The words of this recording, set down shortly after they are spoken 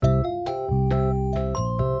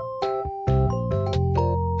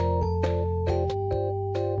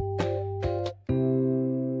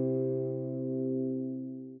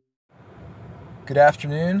Good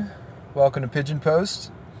afternoon. Welcome to Pigeon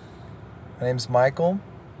Post. My name's Michael.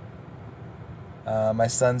 My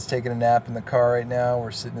son's taking a nap in the car right now.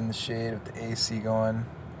 We're sitting in the shade with the AC going.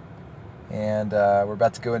 And we're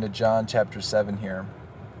about to go into John chapter 7 here.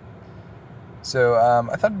 So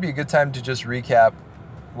I thought it'd be a good time to just recap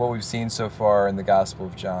what we've seen so far in the Gospel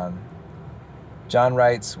of John. John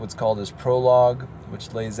writes what's called his prologue,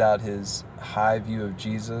 which lays out his high view of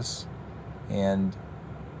Jesus and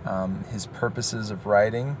his purposes of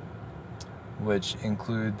writing, which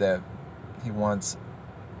include that he wants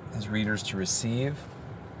his readers to receive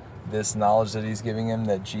this knowledge that he's giving them,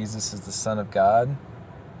 that Jesus is the Son of God,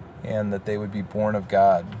 and that they would be born of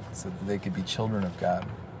God, so that they could be children of God.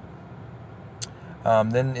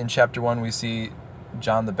 Then in chapter 1 we see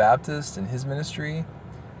John the Baptist and his ministry,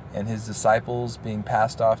 and his disciples being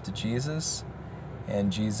passed off to Jesus,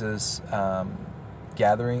 and Jesus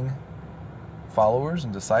gathering followers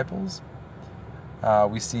and disciples.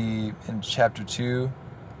 We see in chapter 2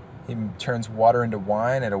 he turns water into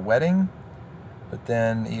wine at a wedding, but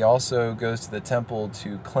then he also goes to the temple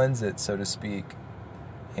to cleanse it, so to speak,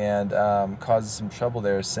 and causes some trouble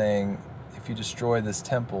there, saying, if you destroy this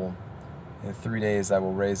temple, in 3 days I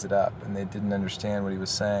will raise it up. And they didn't understand what he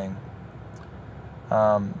was saying.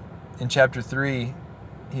 In chapter 3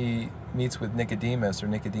 he meets with Nicodemus, or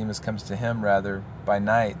Nicodemus comes to him rather, by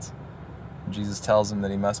night. Jesus tells him that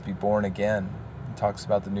he must be born again. He talks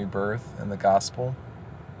about the new birth and the gospel.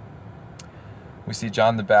 We see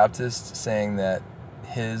John the Baptist saying that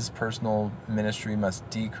his personal ministry must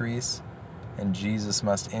decrease and Jesus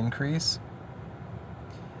must increase.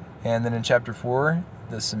 And then in chapter 4,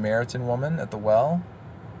 the Samaritan woman at the well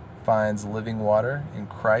finds living water in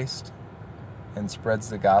Christ and spreads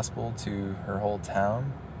the gospel to her whole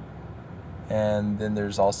town. And then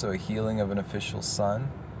there's also a healing of an official's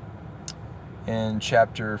son. In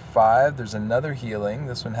chapter 5, there's another healing.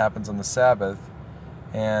 This one happens on the Sabbath,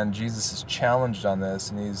 and Jesus is challenged on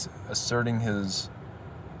this, and he's asserting his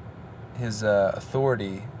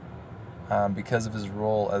authority because of his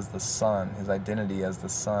role as the Son, his identity as the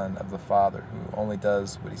Son of the Father, who only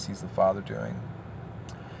does what he sees the Father doing.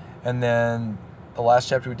 And then the last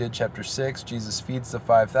chapter we did, chapter 6, Jesus feeds the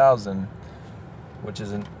 5,000, which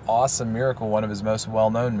is an awesome miracle, one of his most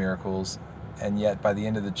well-known miracles. And yet by the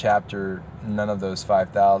end of the chapter, none of those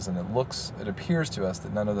 5,000, it appears to us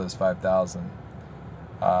that none of those 5,000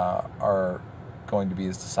 are going to be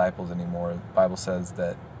his disciples anymore. The Bible says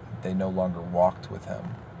that they no longer walked with him.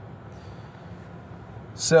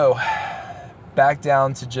 So, back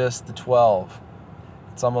down to just the 12.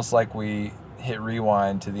 It's almost like we hit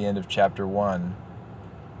rewind to the end of chapter 1.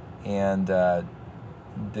 And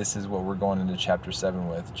this is what we're going into chapter 7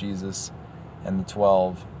 with, Jesus and the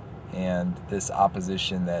 12. And this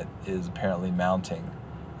opposition that is apparently mounting.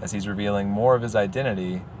 As he's revealing more of his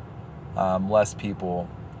identity, less people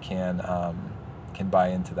can buy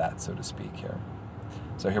into that, so to speak, here.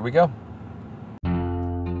 So here we go.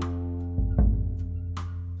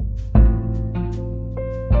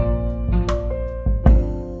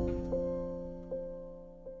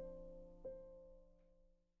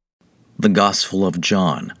 The Gospel of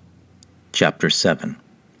John, chapter 7.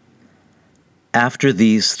 After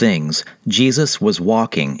these things, Jesus was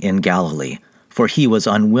walking in Galilee, for he was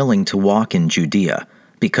unwilling to walk in Judea,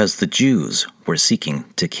 because the Jews were seeking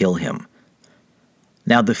to kill him.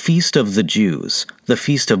 Now the feast of the Jews, the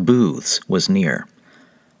feast of booths, was near.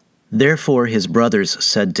 Therefore his brothers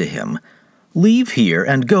said to him, "Leave here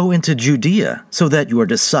and go into Judea, so that your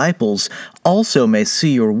disciples also may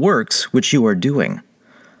see your works which you are doing.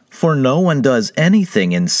 For no one does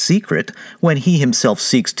anything in secret when he himself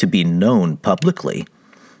seeks to be known publicly.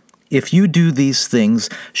 If you do these things,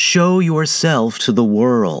 show yourself to the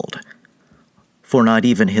world." For not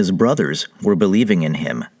even his brothers were believing in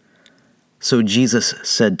him. So Jesus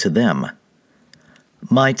said to them,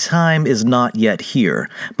 "My time is not yet here,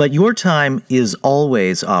 but your time is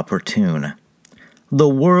always opportune. The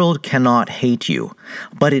world cannot hate you,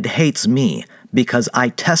 but it hates me, because I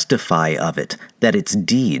testify of it that its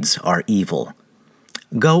deeds are evil.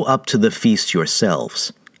 Go up to the feast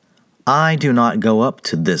yourselves. I do not go up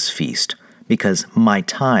to this feast, because my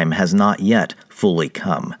time has not yet fully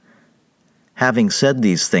come." Having said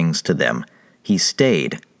these things to them, he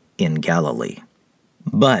stayed in Galilee.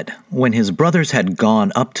 But when his brothers had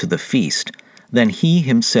gone up to the feast, then he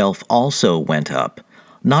himself also went up,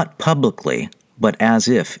 not publicly, but as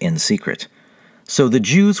if in secret. So the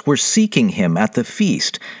Jews were seeking him at the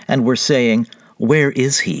feast, and were saying, "Where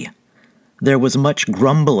is he?" There was much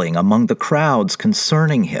grumbling among the crowds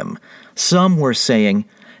concerning him. Some were saying,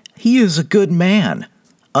 "He is a good man."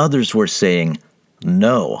 Others were saying,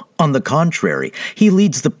 No, on the contrary, he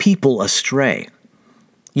leads the people astray.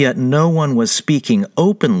 Yet no one was speaking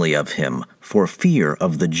openly of him for fear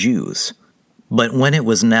of the Jews. But when it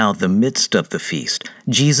was now the midst of the feast,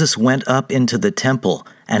 Jesus went up into the temple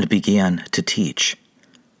and began to teach.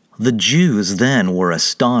 The Jews then were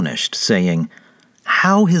astonished, saying,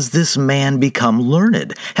 "How has this man become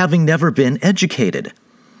learned, having never been educated?"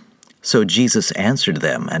 So Jesus answered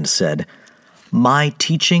them and said, "My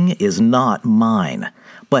teaching is not mine,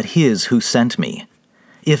 but his who sent me.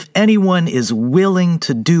 If anyone is willing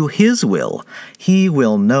to do his will, he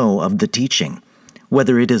will know of the teaching,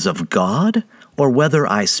 whether it is of God or whether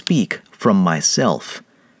I speak from myself.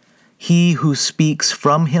 He who speaks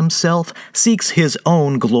from himself seeks his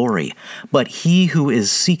own glory, but he who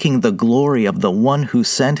is seeking the glory of the one who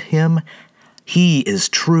sent him, he is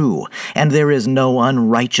true, and there is no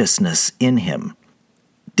unrighteousness in him.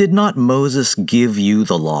 Did not Moses give you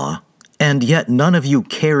the law, and yet none of you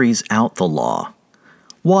carries out the law?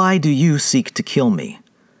 Why do you seek to kill me?"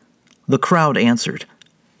 The crowd answered,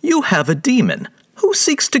 "You have a demon. Who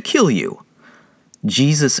seeks to kill you?"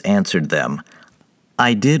 Jesus answered them,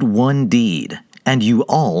 "I did one deed, and you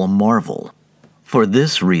all marvel. For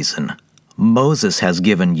this reason, Moses has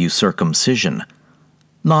given you circumcision,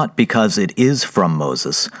 not because it is from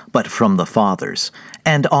Moses, but from the fathers,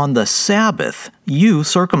 and on the Sabbath you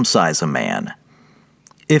circumcise a man.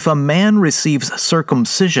 If a man receives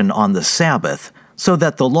circumcision on the Sabbath, so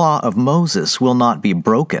that the law of Moses will not be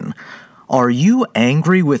broken, are you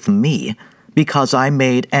angry with me because I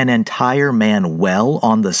made an entire man well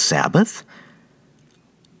on the Sabbath?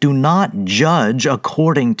 Do not judge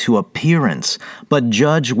according to appearance, but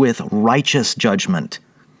judge with righteous judgment."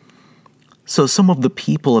 So some of the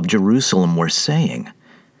people of Jerusalem were saying,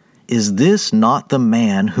 "Is this not the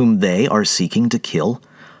man whom they are seeking to kill?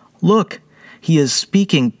 Look, he is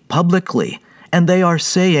speaking publicly, and they are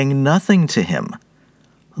saying nothing to him.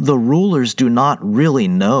 The rulers do not really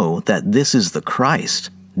know that this is the Christ,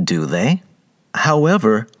 do they?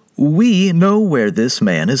 However, we know where this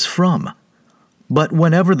man is from. But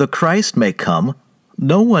whenever the Christ may come,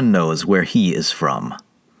 no one knows where he is from."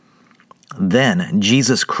 Then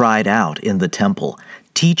Jesus cried out in the temple,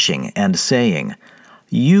 teaching and saying,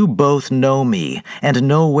 "You both know me and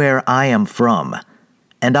know where I am from,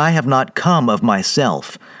 and I have not come of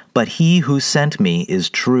myself, but he who sent me is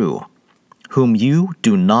true, whom you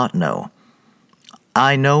do not know.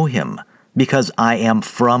 I know him, because I am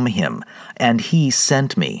from him, and he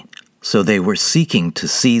sent me." So they were seeking to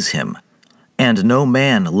seize him, and no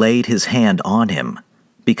man laid his hand on him,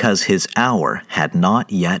 because his hour had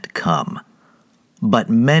not yet come. But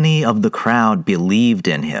many of the crowd believed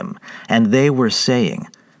in him, and they were saying,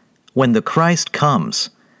 "When the Christ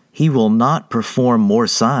comes, he will not perform more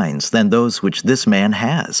signs than those which this man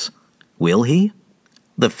has, will he?"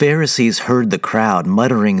 The Pharisees heard the crowd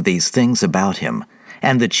muttering these things about him,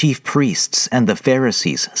 and the chief priests and the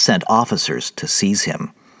Pharisees sent officers to seize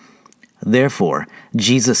him. Therefore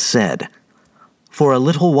Jesus said, "For a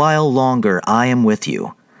little while longer I am with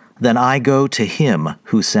you, then I go to him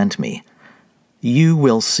who sent me. You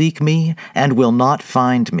will seek me and will not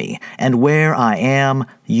find me, and where I am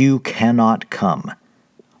you cannot come."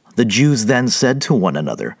 The Jews then said to one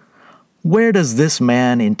another, "Where does this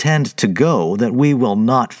man intend to go that we will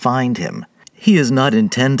not find him? He is not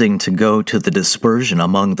intending to go to the dispersion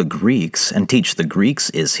among the Greeks and teach the Greeks,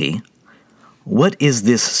 is he? What is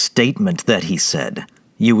this statement that he said?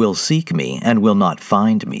 You will seek me and will not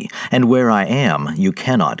find me, and where I am you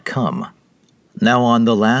cannot come." Now on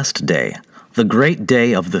the last day, the great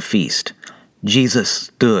day of the feast, Jesus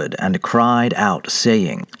stood and cried out,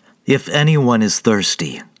 saying, "If anyone is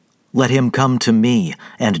thirsty, let him come to me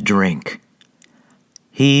and drink.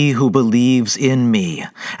 He who believes in me,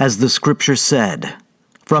 as the Scripture said,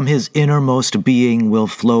 from his innermost being will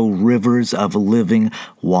flow rivers of living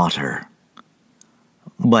water."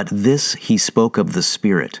 But this he spoke of the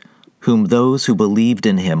Spirit, whom those who believed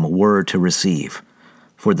in him were to receive.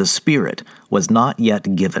 For the Spirit was not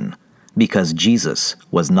yet given, because Jesus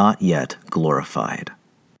was not yet glorified.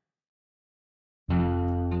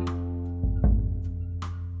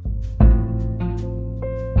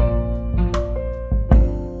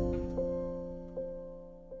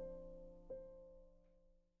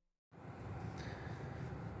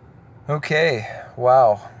 Okay,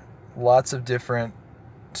 wow. Lots of different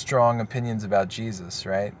strong opinions about Jesus,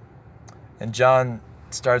 right? And John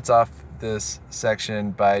starts off this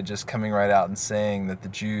section by just coming right out and saying that the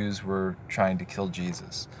Jews were trying to kill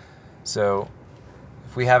Jesus. So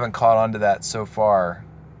if we haven't caught on to that so far,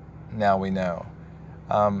 now we know.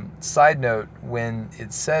 Side note, when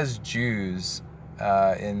it says Jews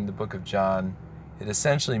in the book of John, it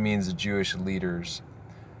essentially means the Jewish leaders.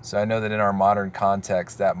 So I know that in our modern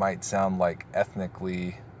context, that might sound like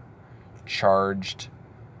ethnically charged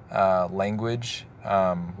language,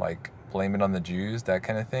 like blame it on the Jews, that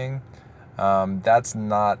kind of thing. That's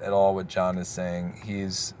not at all what John is saying.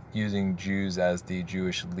 He's using Jews as the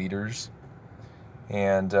Jewish leaders.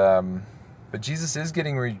 And but Jesus is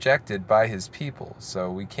getting rejected by his people,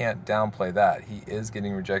 so we can't downplay that. He is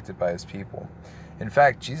getting rejected by his people. In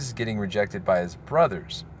fact, Jesus is getting rejected by his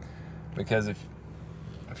brothers, because if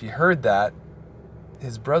you heard that,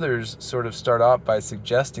 his brothers sort of start off by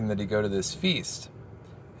suggesting that he go to this feast,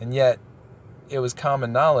 and yet it was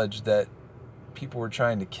common knowledge that people were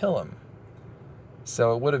trying to kill him.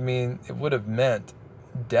 So it would have meant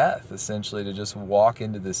death, essentially, to just walk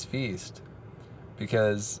into this feast,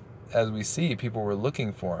 because as we see, people were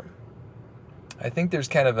looking for him. I think there's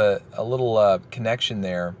kind of a little connection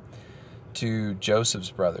there to Joseph's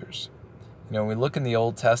brothers. You know, when we look in the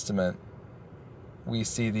Old Testament, we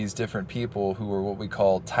see these different people who were what we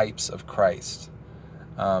call types of Christ.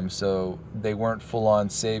 So they weren't full-on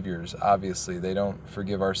saviors, obviously. They don't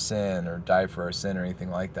forgive our sin or die for our sin or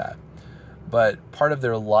anything like that. But part of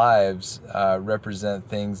their lives represent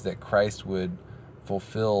things that Christ would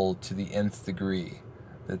fulfill to the nth degree,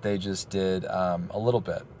 that they just did a little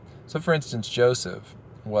bit. So for instance, Joseph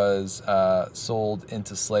was sold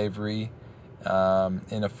into slavery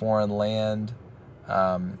in a foreign land.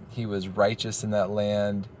 He was righteous in that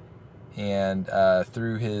land, and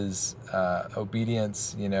through his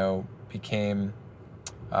obedience, became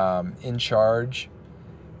in charge,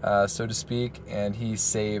 so to speak, and he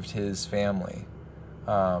saved his family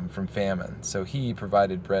from famine. So he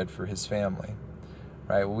provided bread for his family.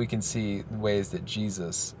 Right? Well, we can see ways that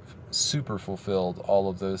Jesus super fulfilled all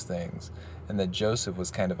of those things, and that Joseph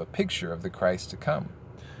was kind of a picture of the Christ to come.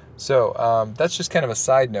 So that's just kind of a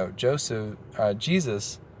side note.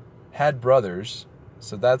 Jesus had brothers,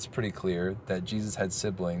 so that's pretty clear that Jesus had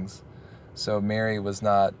siblings. So Mary was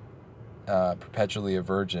not perpetually a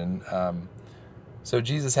virgin. So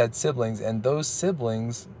Jesus had siblings, and those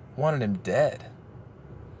siblings wanted him dead.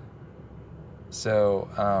 So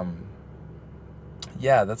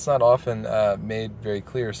yeah, that's not often made very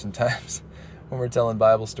clear sometimes when we're telling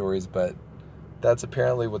Bible stories, but that's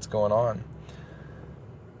apparently what's going on.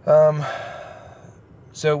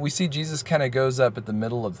 So we see Jesus kind of goes up at the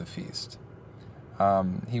middle of the feast.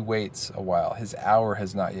 He waits a while. His hour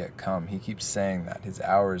has not yet come. He keeps saying that. His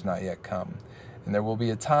hour has not yet come. And there will be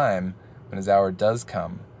a time when his hour does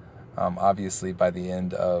come, obviously by the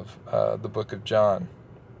end of the book of John.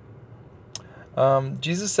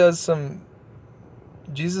 Jesus says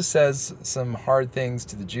some hard things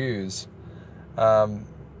to the Jews.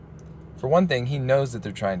 For one thing, he knows that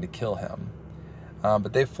they're trying to kill him.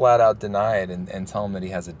 But they flat out deny it and tell him that he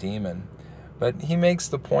has a demon. But he makes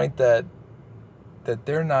the point that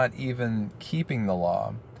they're not even keeping the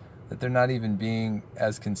law, that they're not even being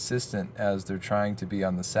as consistent as they're trying to be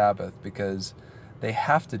on the Sabbath, because they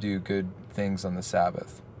have to do good things on the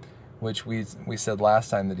Sabbath, which we said last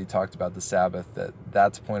time that he talked about the Sabbath,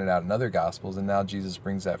 that's pointed out in other Gospels, and now Jesus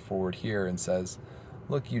brings that forward here and says,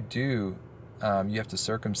 look, you have to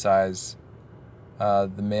circumcise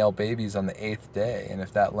the male babies on the 8th day, and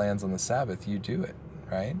if that lands on the Sabbath, you do it,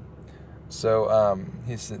 right? So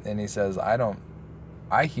he says,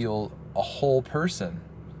 I heal a whole person,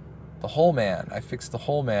 the whole man. I fix the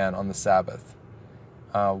whole man on the Sabbath.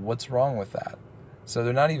 What's wrong with that? So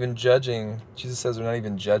they're not even judging. Jesus says they're not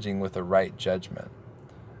even judging with a right judgment.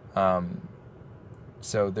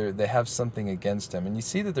 So they have something against him, and you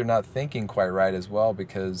see that they're not thinking quite right as well,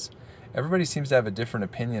 because everybody seems to have a different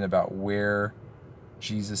opinion about where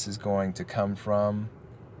Jesus is going to come from.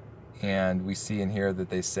 And we see in here that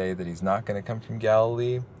they say that he's not going to come from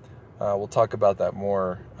Galilee. We'll talk about that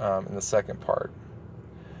more in the second part.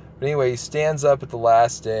 But anyway, he stands up at the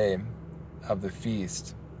last day of the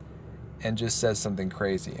feast and just says something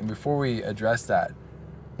crazy. And before we address that,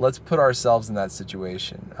 let's put ourselves in that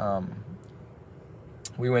situation.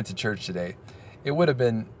 We went to church today. It would have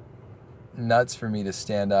been nuts for me to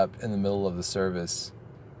stand up in the middle of the service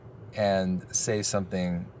and say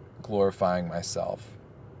something glorifying myself.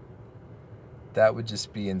 That would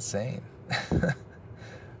just be insane.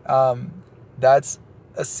 That's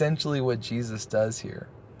essentially what Jesus does here.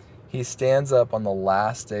 He stands up on the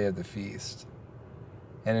last day of the feast,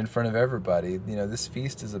 and in front of everybody, this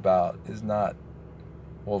feast is not,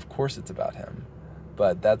 well, of course it's about him,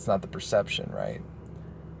 but that's not the perception, right?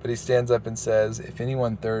 But he stands up and says, if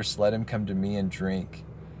anyone thirsts, let him come to me and drink.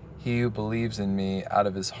 He who believes in me, out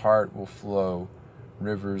of his heart will flow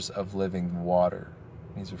rivers of living water.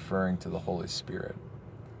 He's referring to the Holy Spirit.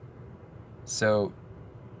 So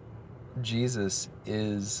Jesus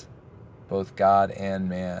is both God and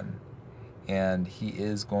man, and he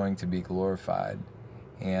is going to be glorified.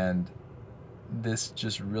 And this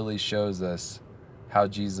just really shows us how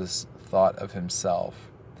Jesus thought of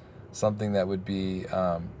himself, something that would be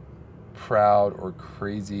proud or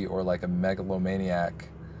crazy or like a megalomaniac,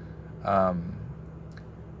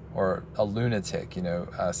 or a lunatic.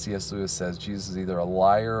 C.S. Lewis says Jesus is either a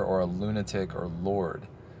liar or a lunatic or Lord,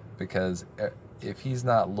 because if he's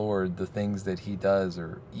not Lord, the things that he does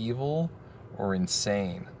are evil or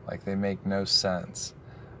insane. Like, they make no sense.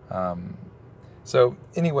 So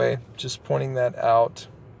anyway, just pointing that out.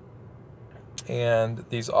 And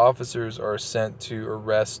these officers are sent to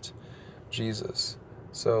arrest Jesus.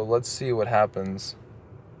 So let's see what happens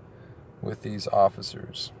with these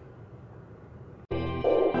officers.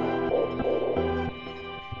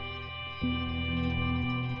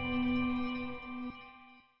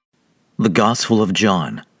 The Gospel of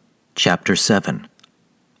John, chapter 7,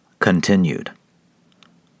 continued.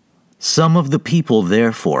 Some of the people,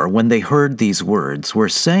 therefore, when they heard these words, were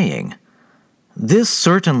saying, "This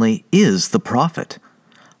certainly is the prophet."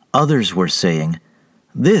 Others were saying,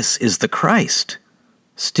 "This is the Christ."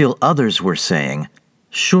 Still others were saying,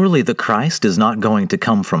 "Surely the Christ is not going to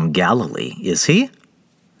come from Galilee, is he?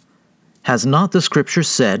 Has not the Scripture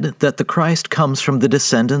said that the Christ comes from the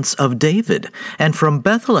descendants of David, and from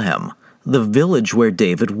Bethlehem, the village where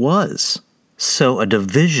David was?" So a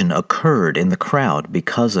division occurred in the crowd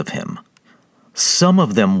because of him. Some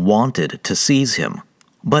of them wanted to seize him,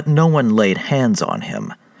 but no one laid hands on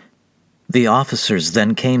him. The officers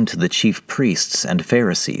then came to the chief priests and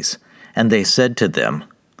Pharisees, and they said to them,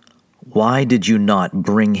 "Why did you not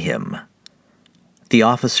bring him?" The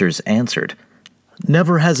officers answered,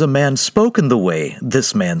 "Never has a man spoken the way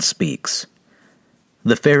this man speaks."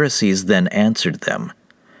 The Pharisees then answered them,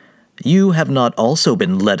 "You have not also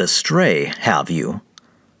been led astray, have you?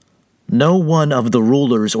 No one of the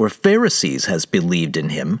rulers or Pharisees has believed in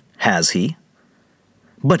him, has he?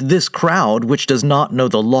 But this crowd which does not know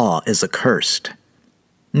the law is accursed."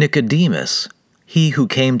 Nicodemus, he who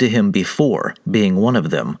came to him before, being one of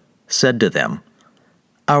them, said to them,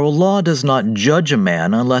 "Our law does not judge a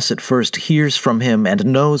man unless it first hears from him and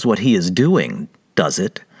knows what he is doing, does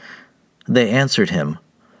it?" They answered him,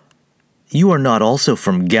 "You are not also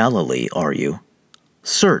from Galilee, are you?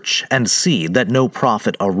 Search and see that no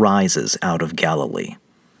prophet arises out of Galilee."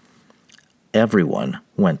 Everyone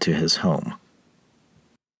went to his home.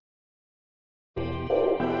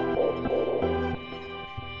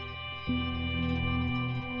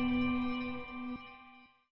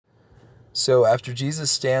 So after Jesus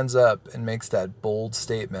stands up and makes that bold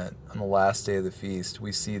statement on the last day of the feast,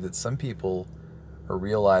 we see that some people are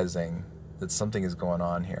realizing that something is going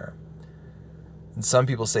on here. And some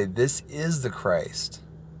people say, this is the Christ.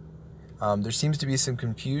 There seems to be some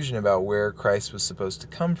confusion about where Christ was supposed to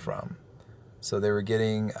come from. So they were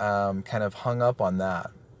getting kind of hung up on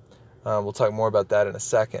that. We'll talk more about that in a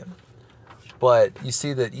second. But you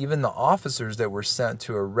see that even the officers that were sent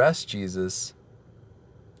to arrest Jesus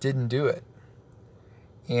didn't do it.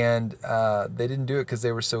 And they didn't do it because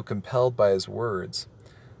they were so compelled by his words.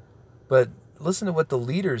 But listen to what the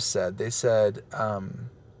leaders said. They said,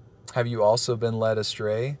 "Have you also been led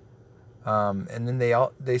astray?" And then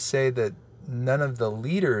they say that none of the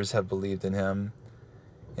leaders have believed in him.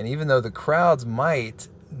 And even though the crowds might,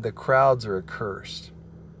 the crowds are accursed.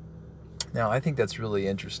 Now, I think that's really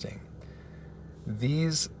interesting.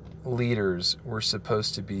 These leaders were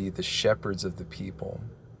supposed to be the shepherds of the people,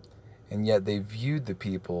 and yet they viewed the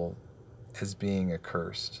people as being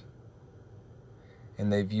accursed.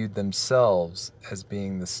 And they viewed themselves as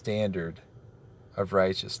being the standard of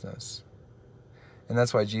righteousness. And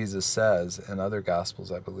that's why Jesus says in other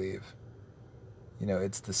Gospels, I believe,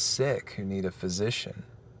 it's the sick who need a physician.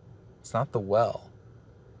 It's not the well.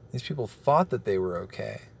 These people thought that they were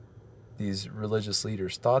okay. These religious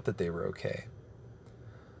leaders thought that they were okay,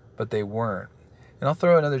 but they weren't. And I'll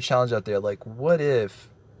throw another challenge out there, like, what if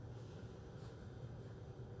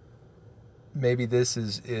maybe this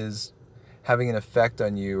is having an effect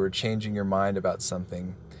on you or changing your mind about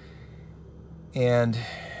something, and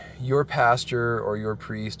your pastor or your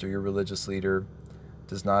priest or your religious leader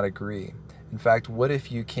does not agree. In fact, what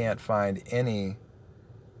if you can't find any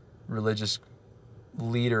religious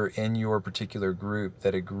leader in your particular group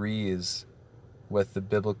that agrees with the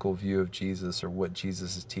biblical view of Jesus or what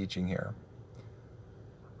Jesus is teaching here?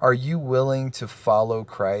 Are you willing to follow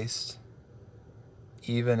Christ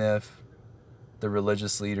even if the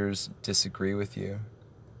religious leaders disagree with you?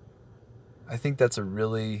 I think that's a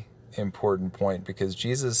really important point, because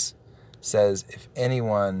Jesus says, if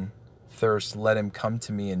anyone thirst, let him come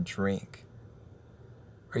to me and drink.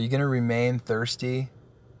 Are you going to remain thirsty?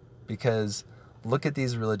 Because look at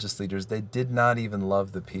these religious leaders. They did not even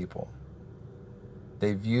love the people.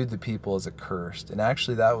 They viewed the people as accursed. And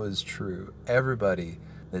actually that was true. Everybody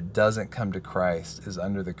that doesn't come to Christ is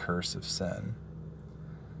under the curse of sin.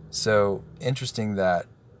 So interesting that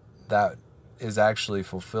that is actually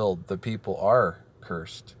fulfilled. The people are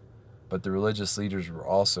cursed, but the religious leaders were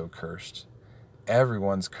also cursed.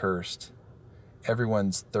 Everyone's cursed.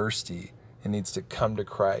 Everyone's thirsty and needs to come to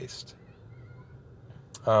Christ.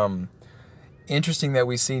 Interesting that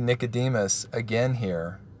we see Nicodemus again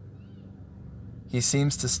here. He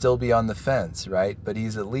seems to still be on the fence, right? But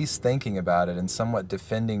he's at least thinking about it and somewhat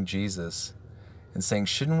defending Jesus and saying,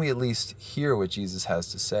 shouldn't we at least hear what Jesus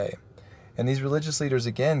has to say? And these religious leaders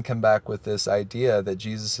again come back with this idea that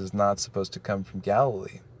Jesus is not supposed to come from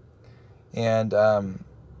Galilee. And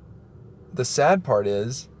the sad part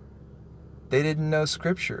is they didn't know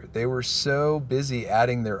Scripture. They were so busy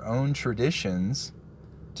adding their own traditions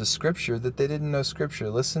to Scripture that they didn't know Scripture.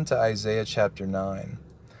 Listen to Isaiah chapter 9.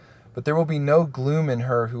 But there will be no gloom in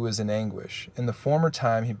her who is in anguish. In the former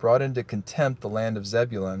time he brought into contempt the land of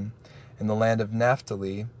Zebulun and the land of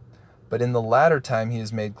Naphtali. But in the latter time he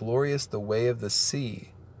has made glorious the way of the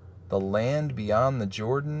sea, the land beyond the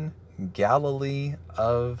Jordan, Galilee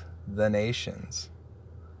of the nations.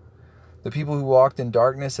 The people who walked in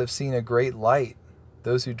darkness have seen a great light.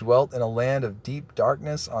 Those who dwelt in a land of deep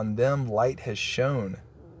darkness, on them light has shone.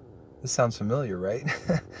 This sounds familiar, right?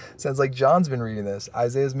 Sounds like John's been reading this.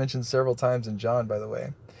 Isaiah's mentioned several times in John, by the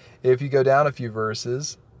way. If you go down a few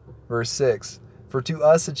verses, verse 6, for to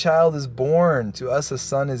us a child is born, to us a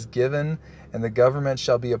son is given, and the government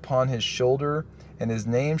shall be upon his shoulder, and his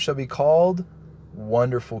name shall be called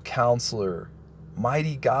Wonderful Counselor,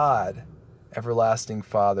 Mighty God, Everlasting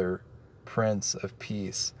Father, Prince of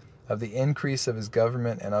Peace. Of the increase of his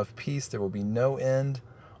government and of peace there will be no end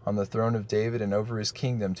on the throne of David and over his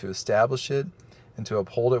kingdom, to establish it and to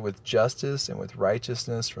uphold it with justice and with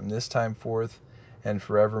righteousness from this time forth and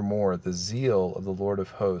forevermore. The zeal of the Lord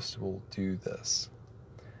of hosts will do this.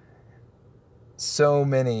 So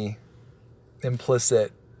many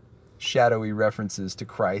implicit, shadowy references to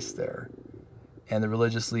Christ there. And the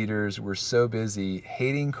religious leaders were so busy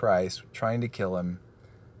hating Christ, trying to kill him,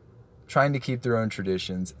 trying to keep their own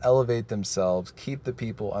traditions, elevate themselves, keep the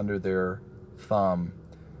people under their thumb.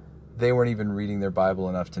 They weren't even reading their Bible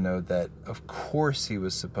enough to know that, of course, he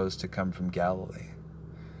was supposed to come from Galilee.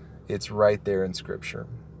 It's right there in Scripture.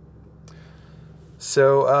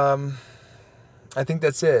 So I think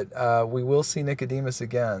that's it. We will see Nicodemus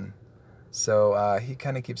again. So he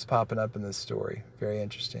kind of keeps popping up in this story. Very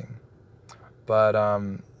interesting. But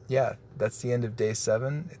yeah, that's the end of day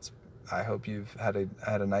 7. I hope you've had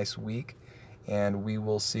a nice week, and we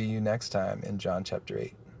will see you next time in John chapter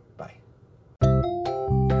 8.